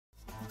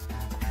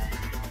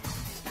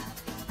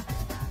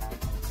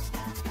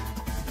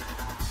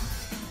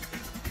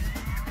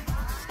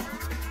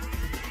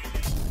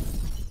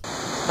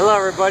Hello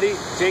everybody,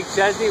 Jake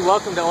Chesney.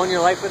 Welcome to Own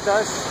Your Life with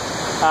us.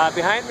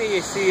 Behind me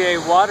you see a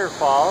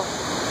waterfall,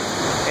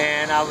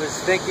 and I was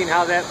thinking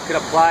how that could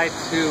apply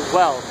to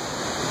wealth.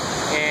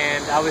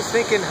 And I was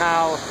thinking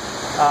how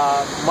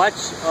much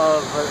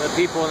of the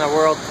people in the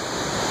world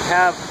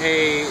have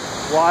a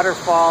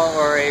waterfall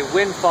or a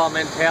windfall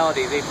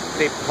mentality.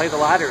 They play the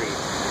lottery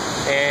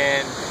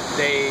and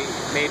they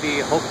maybe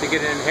hope to get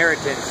an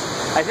inheritance.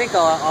 I think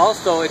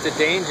also it's a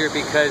danger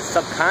because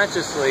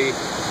subconsciously,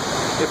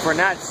 if we're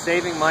not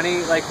saving money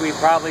like we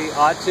probably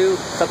ought to,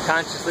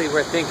 subconsciously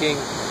we're thinking,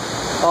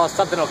 oh,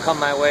 something will come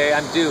my way,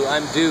 I'm due.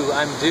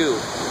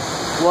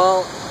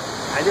 Well,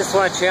 I just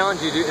want to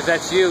challenge you, if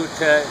that's you,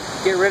 to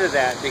get rid of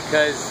that,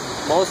 because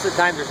most of the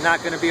time there's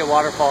not going to be a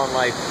waterfall in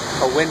life,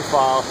 a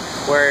windfall,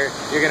 where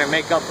you're going to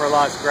make up for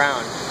lost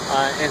ground.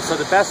 And so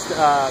the best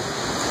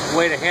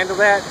way to handle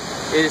that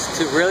is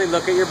to really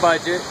look at your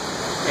budget.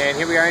 And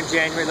here we are in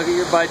January, look at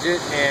your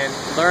budget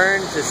and learn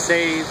to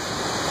save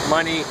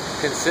money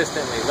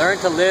consistently. Learn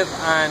to live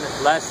on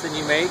less than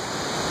you make.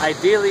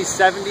 Ideally,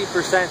 70%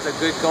 is a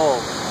good goal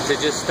to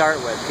just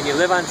start with. Can you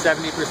live on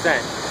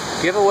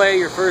 70%? Give away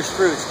your first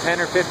fruits,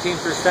 10 or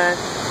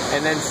 15%,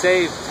 and then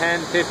save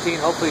 10, 15,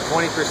 hopefully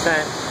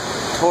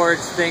 20%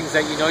 towards things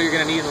that you know you're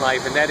going to need in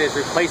life, and that is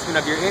replacement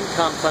of your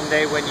income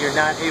someday when you're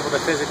not able to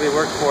physically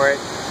work for it,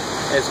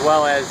 as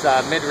well as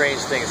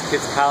mid-range things,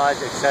 kids' college,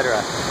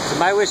 etc. So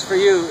my wish for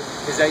you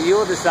is that you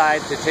will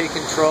decide to take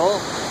control,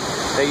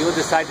 that you will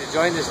decide to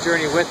join this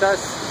journey with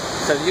us,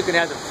 so that you can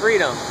have the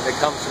freedom that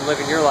comes from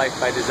living your life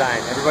by design.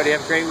 Everybody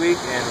have a great week,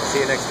 and we'll see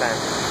you next time.